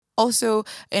also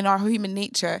in our human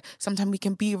nature, sometimes we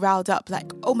can be riled up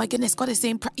like, oh my goodness, God is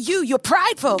saying, you're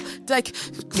prideful. Like,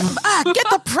 get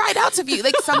the pride out of you.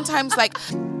 Like sometimes like...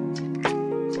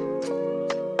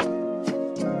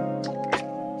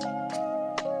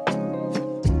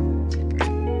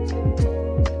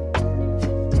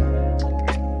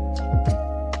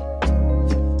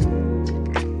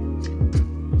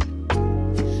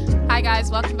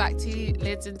 Guys, welcome back to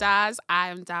Lids and Daz.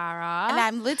 I'm Dara. And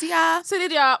I'm Lydia. So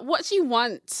Lydia, what do you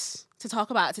want to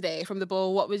talk about today from the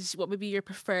bowl? What would be your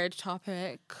preferred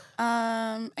topic?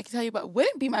 I can tell you what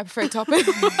wouldn't be my preferred topic.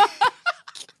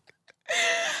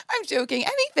 I'm joking.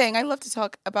 Anything. I love to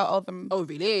talk about all of them. Oh,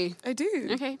 really? I do.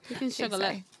 Okay, you can sugar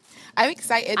it. I'm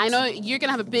excited. I know you're going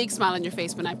to have a big smile on your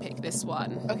face when I pick this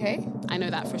one. Okay. I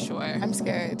know that for sure. I'm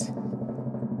scared.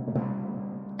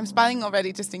 I'm smiling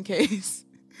already just in case.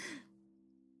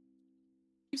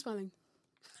 Keep smiling.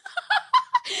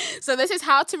 So this is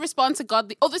how to respond to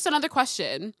godly... Oh, this is another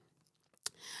question.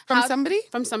 From somebody?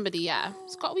 From somebody, yeah.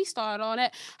 Scott, we started on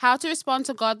it. How to respond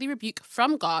to godly rebuke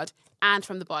from God and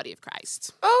from the body of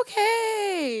Christ.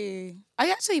 Okay. I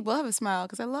actually will have a smile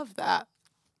because I love that.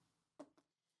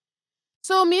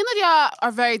 So me and Lydia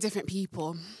are very different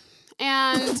people.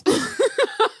 And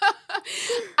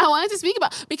I wanted to speak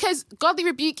about... Because godly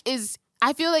rebuke is...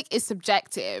 I feel like it's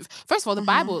subjective. First of all, the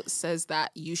Bible says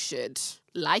that you should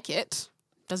like it,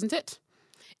 doesn't it?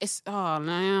 It's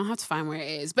I have to find where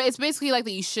it is. But it's basically like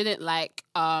that you shouldn't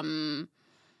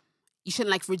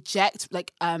reject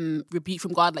rebuke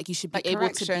from God. Like you should be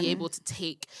able to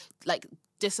take like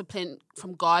discipline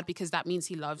from God because that means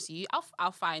he loves you.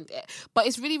 I'll find it. But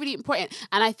it's really, really important.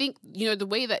 And I think, the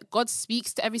way that God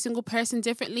speaks to every single person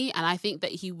differently, and I think that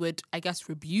he would, I guess,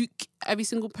 rebuke every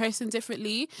single person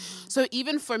differently. So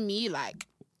even for me, like,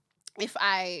 if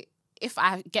I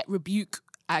get rebuke,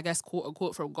 I guess, quote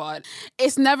unquote, from God,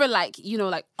 it's never like,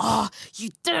 oh,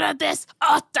 you did this.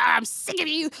 Oh, I'm sick of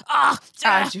you. Oh,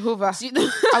 Jehovah.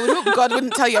 I would hope God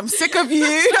wouldn't tell you I'm sick of you.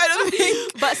 I don't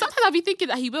think. But sometimes I'll be thinking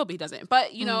that he will, but he doesn't. But,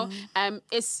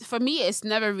 it's, for me, it's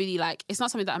never really like, it's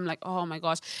not something that I'm like, oh my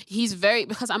gosh.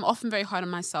 Because I'm often very hard on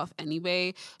myself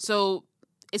anyway. So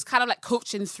it's kind of like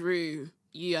coaching through.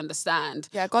 You understand?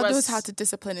 Yeah, God knows how to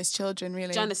discipline his children,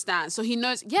 really. Do you understand? So he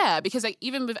knows, because like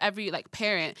even with every like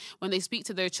parent, when they speak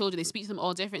to their children, they speak to them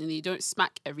all differently. You don't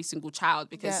smack every single child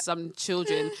because some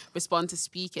children respond to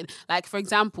speaking. Like, for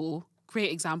example,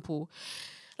 great example.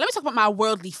 Let me talk about my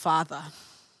worldly father.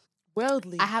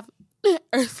 Worldly? I have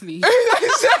earthly.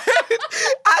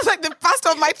 I was like the pastor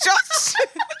of my church.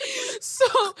 So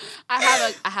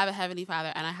I have a heavenly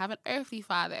father and I have an earthly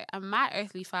father. And my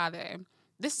earthly father...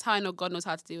 This is how I know God knows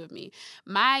how to deal with me.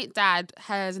 My dad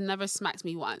has never smacked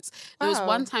me once. There was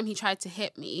one time he tried to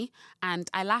hit me and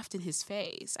I laughed in his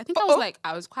face. I think I don't know,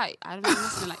 I must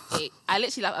have been like 8. I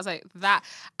literally laughed. I was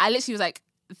like,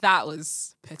 that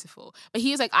was pitiful. But he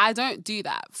was like, I don't do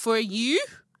that. For you,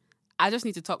 I just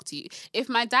need to talk to you. If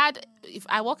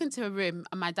I walk into a room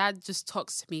and my dad just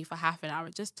talks to me for half an hour,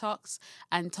 just talks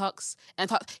and talks and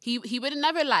talks, he would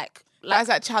never like as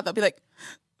that child, that'd be like,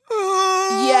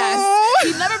 yes.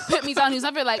 He never put me down. He was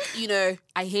never like,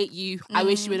 I hate you. I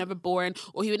wish you were never born.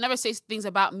 Or he would never say things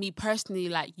about me personally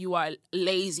like, you are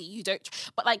lazy. You don't.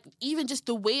 But like, even just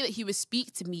the way that he would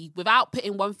speak to me without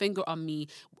putting one finger on me,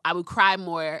 I would cry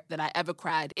more than I ever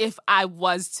cried if I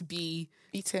was to be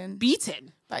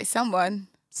beaten by someone.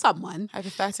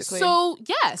 Hypothetically. So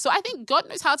I think God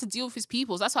knows how to deal with his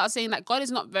people. That's why I was saying that God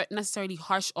is not necessarily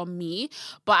harsh on me,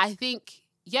 but I think...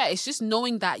 Yeah, it's just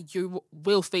knowing that you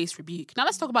will face rebuke. Now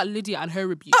let's talk about Lydia and her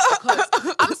rebuke because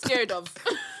I'm scared of.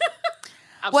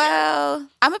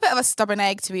 I'm a bit of a stubborn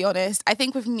egg, to be honest. I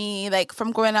think with me, like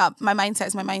from growing up, my mindset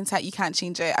is my mindset. You can't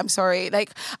change it. I'm sorry.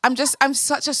 Like I'm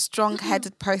such a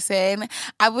strong-headed person.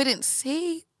 I wouldn't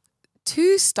say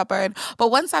too stubborn,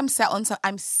 but once I'm set on something,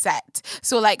 I'm set.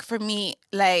 So like for me,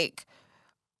 like...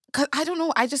 Cause I don't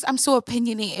know, I'm so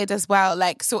opinionated as well.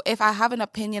 Like, so if I have an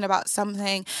opinion about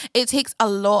something, it takes a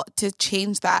lot to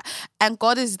change that. And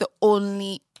God is the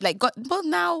only, like, God, well,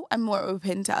 now I'm more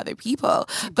open to other people.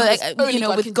 But like,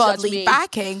 God with godly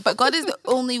backing. But God is the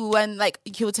only one, like,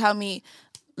 he'll tell me,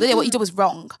 Lydia, what you did was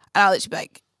wrong. And I'll literally be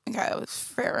like, okay, it was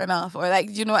fair enough. Or like,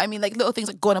 you know what I mean? Like little things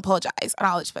like go and apologize. And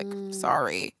I'll just be like,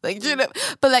 sorry. Like, you know,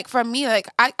 but like for me, like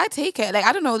I take it. Like,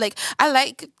 I don't know, like I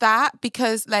like that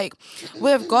because like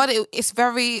with God, it's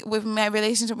very, with my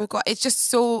relationship with God, it's just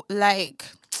so like,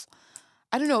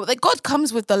 I don't know, like God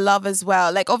comes with the love as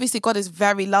well. Like obviously God is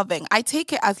very loving. I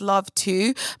take it as love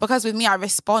too, because with me, I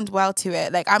respond well to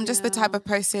it. Like I'm just the type of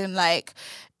person like,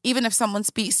 even if someone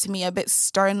speaks to me a bit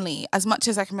sternly, as much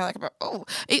as I can be like,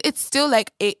 it's still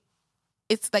like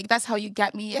it's like that's how you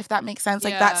get me, if that makes sense.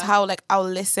 Like that's how like I'll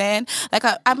listen. Like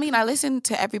I mean I listen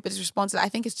to everybody's responses. I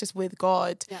think it's just with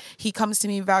God. He comes to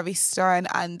me very stern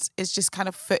and is just kind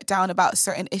of foot down about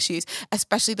certain issues,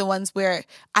 especially the ones where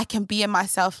I can be in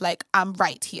myself like I'm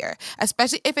right here.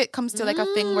 Especially if it comes to like a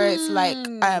thing where it's like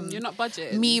you're not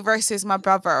budgeting. me versus my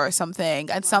brother or something,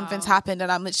 and something's happened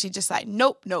and I'm literally just like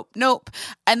nope.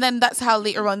 And then that's how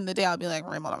later on in the day I'll be like,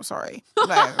 Raymond, I'm sorry.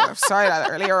 Like, I'm sorry that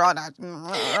earlier on and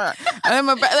then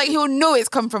like he'll know it's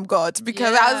come from God,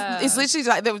 because it's literally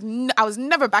like I was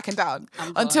never backing down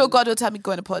until God will tell me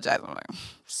go and apologize. I'm like,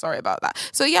 sorry about that.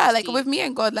 So like with me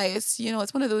and God, like it's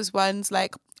it's one of those ones,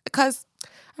 like, because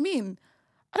I mean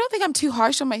I don't think I'm too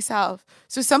harsh on myself,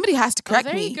 so somebody has to correct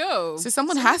me. There you go. So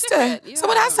someone has to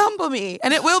humble me,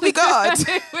 and it will be God.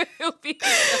 It will be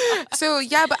God. So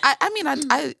but I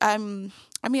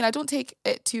mean I don't take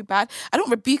it too bad. I don't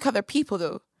rebuke other people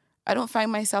though. I don't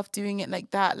find myself doing it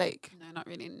like that. Like, no, not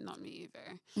really, not me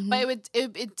either. But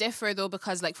it would differ though,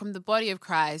 because like from the body of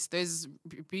Christ, there's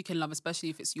rebuke and love, especially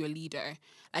if it's your leader.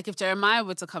 Like if Jeremiah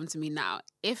were to come to me now,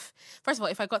 first of all,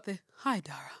 if I got the hi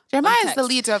Dara, Jeremiah is the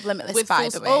leader of Limitless, by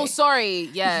the way. Oh, sorry,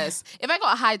 yes. If I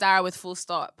got a hi Dara with full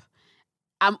stop,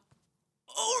 I'm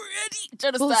already, do you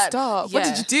understand? Full stop. What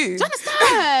did you do? Do you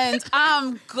understand?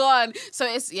 I'm gone. So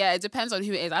it depends on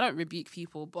who it is. I don't rebuke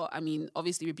people, but I mean,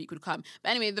 obviously rebuke would come.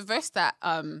 But anyway, the verse that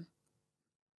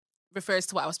refers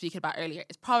to what I was speaking about earlier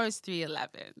is Proverbs 3:11.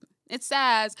 It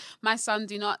says, "My son,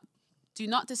 do not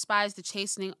despise the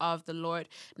chastening of the Lord,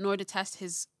 nor detest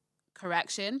his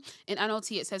correction." In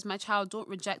NLT, it says, "My child, don't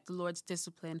reject the Lord's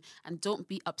discipline and don't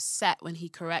be upset when he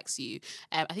corrects you."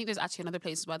 I think there's actually another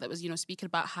place as well that was, speaking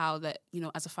about how that,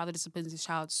 as a father disciplines his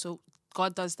child, so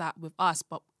God does that with us,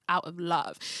 but out of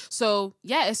love. So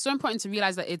it's so important to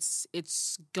realize that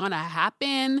it's gonna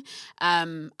happen,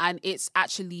 and it's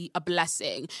actually a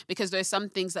blessing, because there's some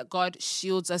things that God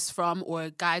shields us from or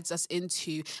guides us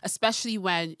into, especially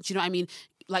when, do you know what I mean?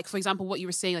 Like, for example, what you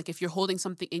were saying, like if you're holding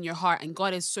something in your heart and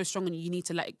God is so strong and you need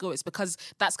to let it go, it's because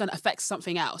that's going to affect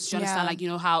something else. Do you understand?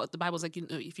 Like, how the Bible's like,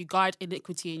 if you guard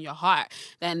iniquity in your heart,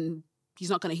 then he's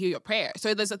not going to hear your prayer.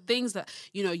 So there's things that,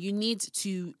 you need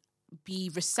to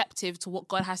be receptive to what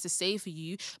God has to say for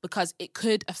you, because it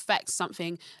could affect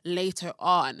something later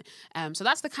on. So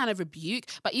that's the kind of rebuke.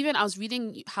 But even I was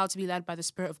reading How to Be Led by the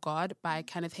Spirit of God by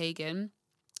Kenneth Hagin.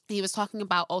 He was talking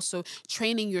about also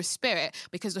training your spirit,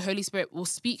 because the Holy Spirit will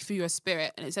speak through your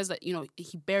spirit. And it says that,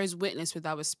 he bears witness with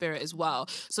our spirit as well.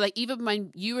 So like, even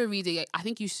when you were reading it, I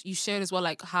think you shared as well,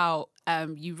 like how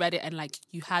you read it and like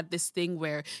you had this thing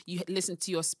where you listened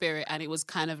to your spirit and it was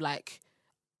kind of like,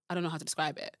 I don't know how to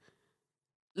describe it.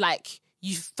 Like,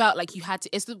 you felt like you had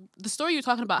to, it's the story you're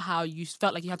talking about, how you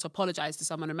felt like you had to apologize to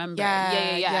someone, remember?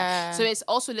 Yeah. So it's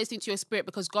also listening to your spirit,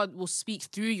 because God will speak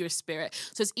through your spirit.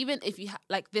 So it's even if you have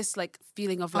like this like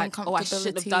feeling of like, oh, I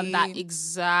shouldn't have done that.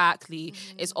 Exactly.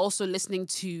 It's also listening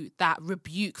to that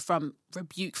rebuke from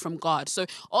God. So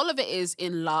all of it is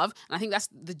in love, and I think that's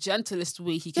the gentlest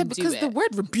way he can do it. Because the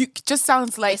word rebuke just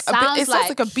sounds like it sounds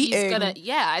like a beating.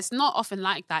 It's not often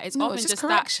like that. It's often just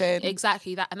correction. That,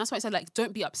 exactly that. And that's why I said, like,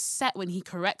 don't be upset when he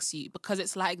corrects you, because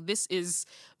it's like this is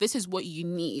what you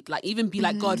need. Like, even be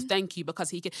like, God, thank you, because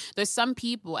he can. There's some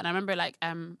people, and I remember like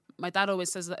my dad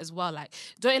always says that as well. Like,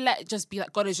 don't let it just be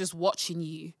like God is just watching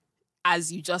you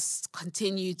as you just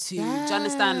continue to. Do you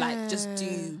understand? Like, just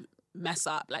do mess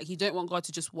up. Like, you don't want God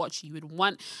to just watch you. You would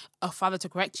want a father to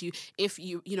correct you. If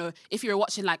if you're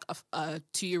watching like a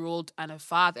 2-year-old and a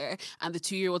father, and the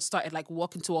 2-year-old started like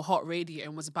walking to a hot radiator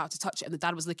and was about to touch it, and the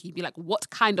dad was looking, you'd be like, what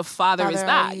kind of father is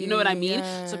that? You know what I mean?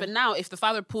 Yeah. So but now if the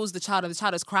father pulls the child and the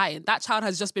child is crying, that child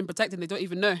has just been protected and they don't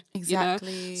even know.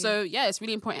 Exactly. So it's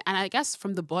really important. And I guess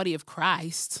from the body of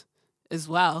Christ as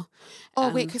well.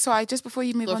 Wait, sorry, just before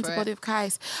you move on to body of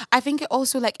Christ, I think it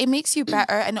also like it makes you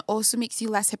better, and it also makes you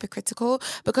less hypocritical,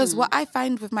 because what I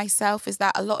find with myself is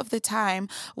that a lot of the time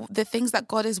the things that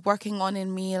God is working on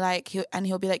in me, like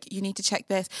he'll be like, you need to check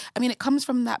this. I mean, it comes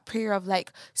from that prayer of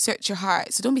like, search your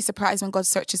heart. So don't be surprised when God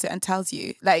searches it and tells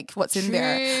you like what's in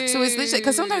there. So it's literally,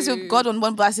 because sometimes God on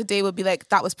one blessed day will be like,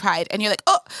 that was pride, and you're like,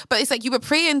 oh, but it's like you were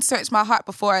praying, search my heart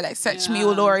before, like search me,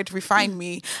 O Lord, refine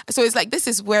me. So it's like, this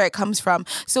is where it comes from.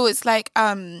 So it's like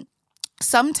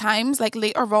sometimes, like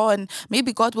later on,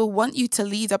 maybe God will want you to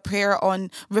lead a prayer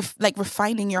on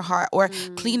refining your heart or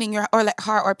cleaning your or like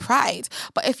heart or pride.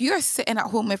 But if you're sitting at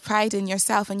home with pride in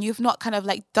yourself and you've not kind of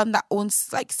like done that own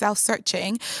like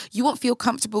self-searching, you won't feel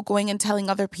comfortable going and telling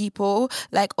other people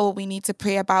like, oh, we need to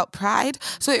pray about pride.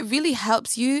 So it really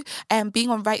helps you being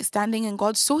on right standing in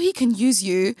God so he can use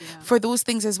you for those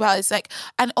things as well. It's like,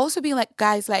 and also being like,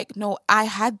 guys, like, no, I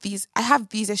have these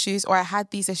issues, or I had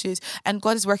these issues, and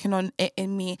God is working on it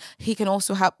in me. He can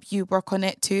also help you work on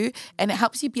it too, and it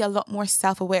helps you be a lot more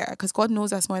self-aware because God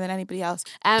knows us more than anybody else.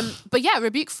 But yeah,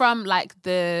 rebuke from like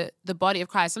the body of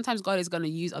Christ. Sometimes God is going to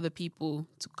use other people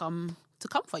to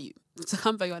comfort you, to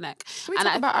comfort your neck. Can we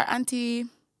talk about our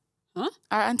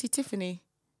auntie Tiffany?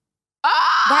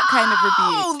 Oh, that kind of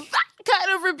rebuke. That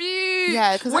kind of rebuke.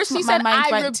 Yeah, because where she said,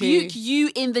 "I rebuke you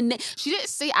in the name." She didn't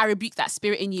say, "I rebuke that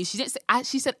spirit in you." She didn't say.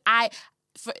 She said, "I."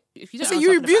 If you don't know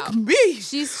what I'm rebuke about, me.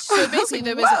 So basically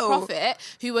there was a prophet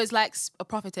who was like a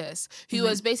prophetess who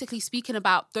was basically speaking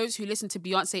about those who listen to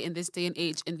Beyonce in this day and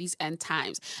age, in these end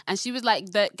times. And she was like,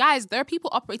 guys, there are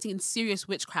people operating in serious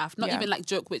witchcraft, not even like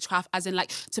joke witchcraft, as in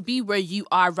like to be where you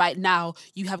are right now,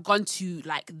 you have gone to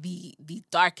like the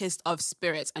darkest of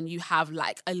spirits and you have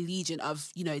like a legion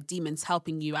of, you know, demons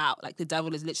helping you out. Like the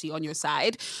devil is literally on your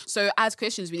side. So as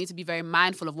Christians, we need to be very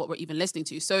mindful of what we're even listening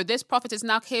to. So this prophetess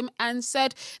now came and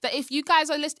said that if you guys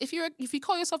are if you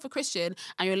call yourself a Christian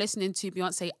and you're listening to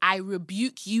Beyonce, I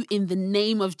rebuke you in the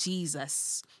name of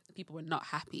Jesus. People were not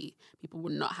happy. People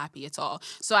were not happy at all.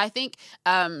 So I think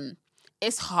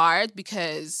it's hard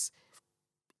because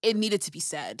it needed to be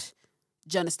said.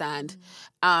 Do you understand?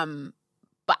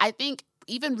 But I think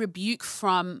even rebuke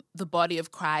from the body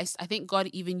of Christ, I think God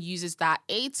even uses that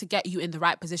to get you in the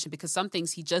right position, because some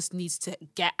things he just needs to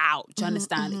get out. Do you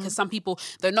understand? Because some people,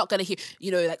 they're not going to hear,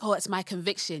 you know, like, oh, it's my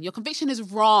conviction. Your conviction is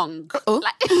wrong.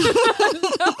 Like,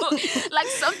 no, like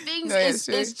some things,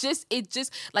 it's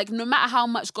just like no matter how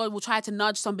much God will try to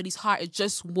nudge somebody's heart, it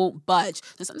just won't budge.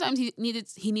 And sometimes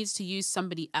he needs to use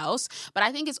somebody else. But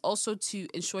I think it's also to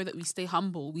ensure that we stay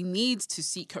humble. We need to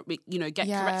seek, you know, get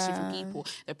correction from people.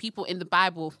 There are people in the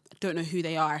Bible, I don't know who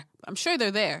they are, but I'm sure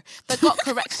they're there, that got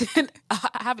correction.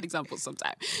 I have an example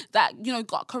sometime that, you know,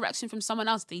 got correction from someone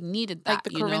else. They needed that, like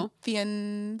the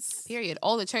Corinthians. Period.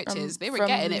 All the churches, they were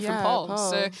getting it from Paul.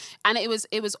 So, and it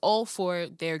was all for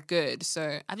their good.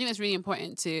 So I think it's really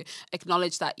important to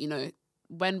acknowledge that, you know,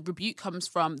 when rebuke comes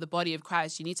from the body of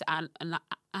Christ, you need to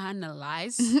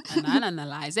analyze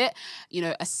it, you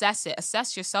know, assess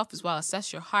yourself as well,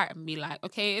 assess your heart and be like,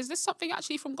 okay, is this something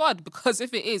actually from God? Because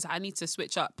if it is, I need to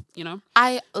switch up, you know?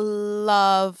 I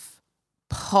love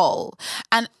Paul,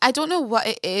 and I don't know what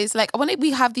it is, like when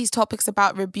we have these topics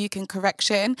about rebuke and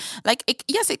correction, like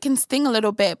yes, it can sting a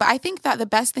little bit, but I think that the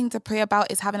best thing to pray about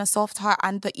is having a soft heart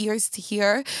and the ears to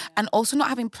hear, and also not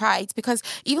having pride. Because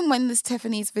even when this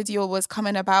Tiffany's video was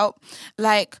coming about,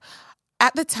 like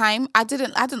at the time I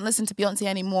didn't listen to Beyonce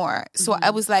anymore, so I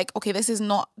was like, okay, this is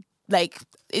not like,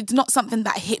 it's not something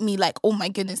that hit me like, oh my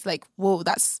goodness, like, whoa,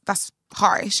 that's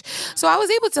harsh. So I was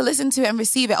able to listen to it and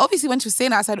receive it. Obviously, when she was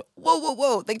saying it, I said,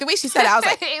 whoa. Like the way she said it, I was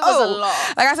like, it was a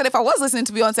lot. Like I said, if I was listening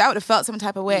to Beyonce, I would have felt some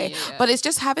type of way. Yeah. But it's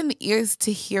just having the ears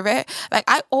to hear it. Like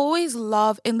I always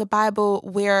love in the Bible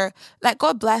where, like,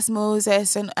 God bless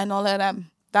Moses and all of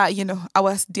them that, you know,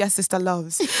 our dear sister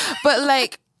loves. But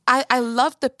like, I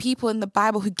love the people in the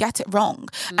Bible who get it wrong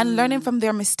and learning from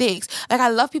their mistakes. Like I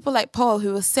love people like Paul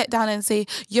who will sit down and say,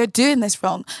 you're doing this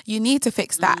wrong. You need to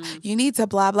fix that. You need to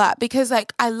blah, blah. Because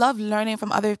like I love learning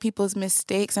from other people's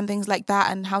mistakes and things like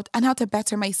that, and how to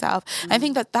better myself. I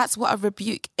think that that's what a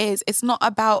rebuke is. It's not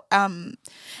about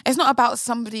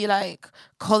somebody like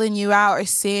calling you out or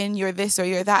saying you're this or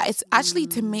you're that. It's actually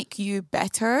to make you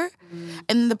better.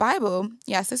 In the Bible,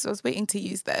 yes, this was waiting to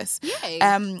use this.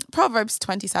 Proverbs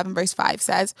 27 verse 5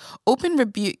 says, open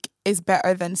rebuke is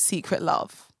better than secret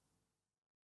love.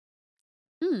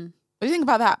 What do you think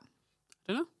about that?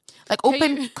 I don't know. Like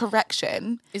open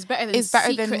correction is better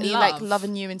than me love. Like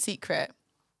loving you in secret.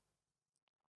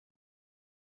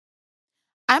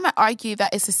 I might argue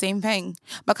that it's the same thing,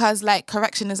 because like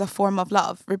correction is a form of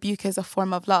love, rebuke is a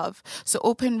form of love. So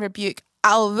open rebuke,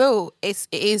 although it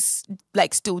is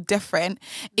like still different,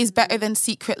 is better than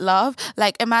secret love.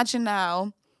 Like imagine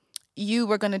now you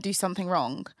were going to do something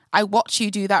wrong. I watch you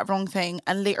do that wrong thing,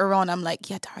 and later on I'm like,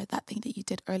 yeah, Tara, that thing that you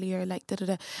did earlier, like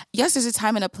da-da-da. Yes, there's a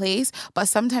time and a place, but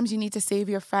sometimes you need to save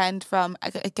your friend from,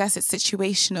 I guess it's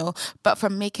situational, but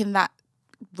from making that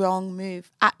wrong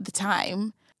move at the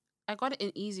time. I got it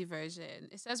in easy version.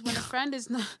 It says when a friend is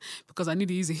not, because I need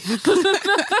easy.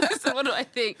 So what do I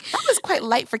think? That was quite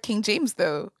light for King James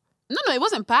though. No, it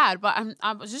wasn't bad, but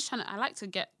I was just trying to. I like to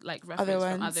get like reference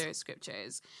from ones. other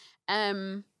scriptures.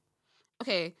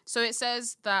 Okay, so it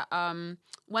says that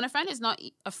when a friend is not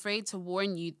afraid to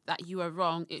warn you that you are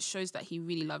wrong, it shows that he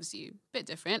really loves you. Bit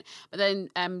different. But then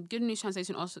Good News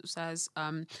Translation also says,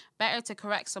 better to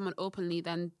correct someone openly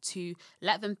than to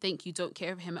let them think you don't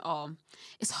care for him at all.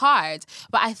 It's hard,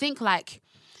 but I think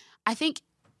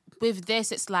with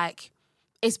this, it's like,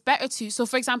 it's better to, so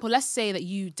for example, let's say that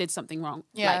you did something wrong.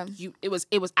 Yeah. Like it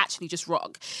was actually just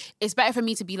wrong. It's better for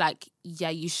me to be like, yeah,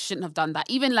 you shouldn't have done that.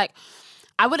 Even like,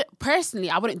 I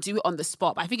wouldn't do it on the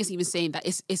spot, but I think it's even saying that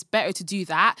it's better to do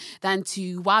that than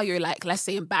to, while you're like, let's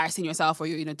say embarrassing yourself or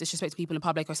you're, disrespecting people in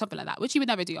public or something like that, which you would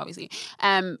never do, obviously.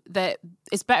 That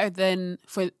it's better than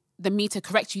me to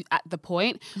correct you at the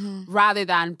point, rather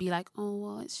than be like, oh,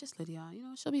 well, it's just Lydia,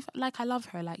 she'll be like, I love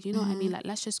her, like, you know what I mean? Like,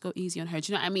 let's just go easy on her.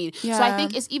 Do you know what I mean? Yeah. So I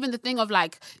think it's even the thing of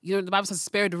like, the Bible says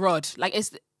spare the rod. Like,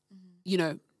 it's, is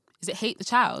it hate the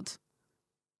child?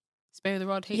 Spare the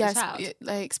rod, hate the child.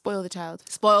 Like spoil the child.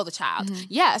 Spoil the child.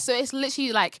 Yeah, so it's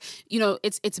literally like,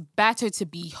 it's better to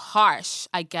be harsh,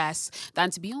 I guess,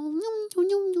 than to be, when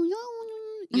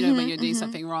you're doing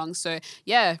something wrong. So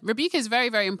yeah, rebuke is very,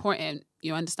 very important.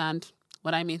 You understand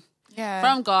what I mean? Yeah.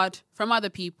 From God, from other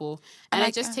people. And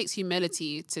it just takes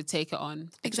humility to take it on.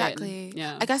 Exactly.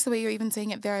 Yeah. I guess the way you're even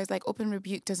saying it there is like open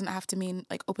rebuke doesn't have to mean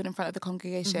like open in front of the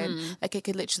congregation. Like it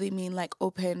could literally mean like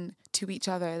open to each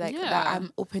other. Like that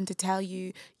I'm open to tell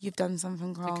you you've done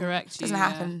something wrong. Correct. Doesn't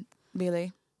happen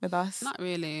really with us. Not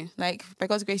really. Like by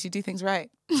God's grace, you do things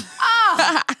right.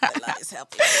 Let's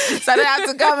help you. So I don't have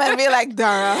to come and be like,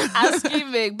 Dara. I'm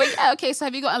screaming. But yeah, okay, so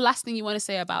have you got a last thing you want to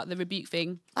say about the rebuke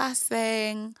thing? Last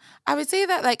thing, I would say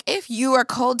that like if you are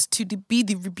called to be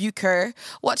the rebuker,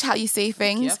 watch how you say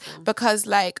things, because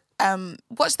like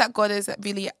watch that God has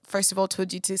really first of all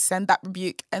told you to send that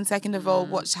rebuke, and second of all,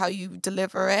 watch how you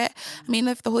deliver it. I mean,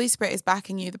 if the Holy Spirit is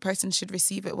backing you, the person should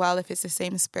receive it well if it's the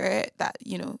same Spirit that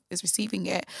is receiving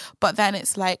it. But then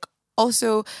it's like,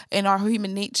 also in our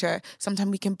human nature,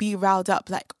 sometimes we can be riled up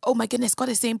like, oh my goodness, God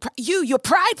is saying, you're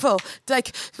prideful.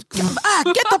 Like,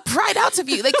 get the pride out of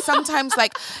you. Like sometimes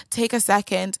like take a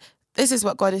second. This is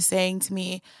what God is saying to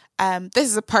me. This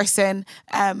is a person.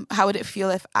 How would it feel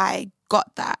if I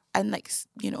got that? And like,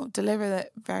 deliver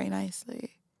it very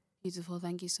nicely. Beautiful.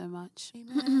 Thank you so much.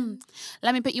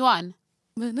 Let me put you on.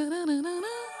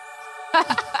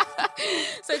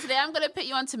 So today I'm going to put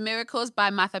you on to Miracles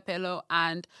by Mathapelo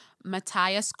and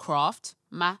Matthias Croft.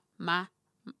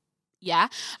 Yeah.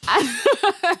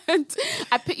 And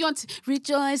I put you on to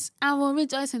Rejoice, I will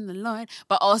rejoice in the Lord.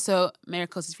 But also,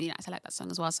 Miracles is really nice. I like that song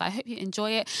as well. So I hope you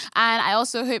enjoy it. And I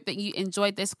also hope that you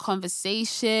enjoyed this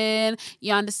conversation.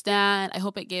 You understand? I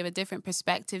hope it gave a different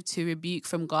perspective to rebuke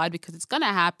from God, because it's going to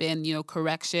happen,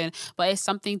 correction. But it's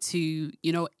something to,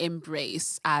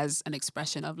 embrace as an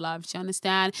expression of love. Do you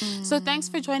understand? So thanks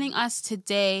for joining us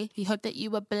today. We hope that you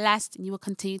were blessed and you will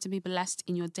continue to be blessed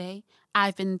in your day.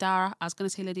 I've been Dara. I was going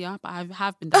to say Lydia, but I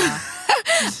have been Dara.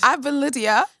 I've been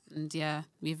Lydia. And yeah,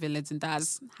 we've been Lids and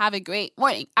Daz. Have a great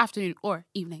morning, afternoon, or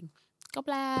evening. God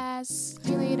bless.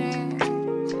 See you later.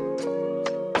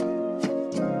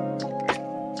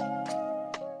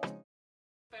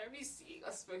 Very seeing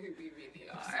us for who we really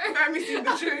are. Very seeing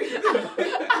the truth.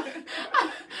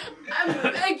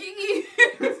 I'm begging you.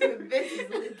 This is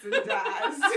Lids and Daz.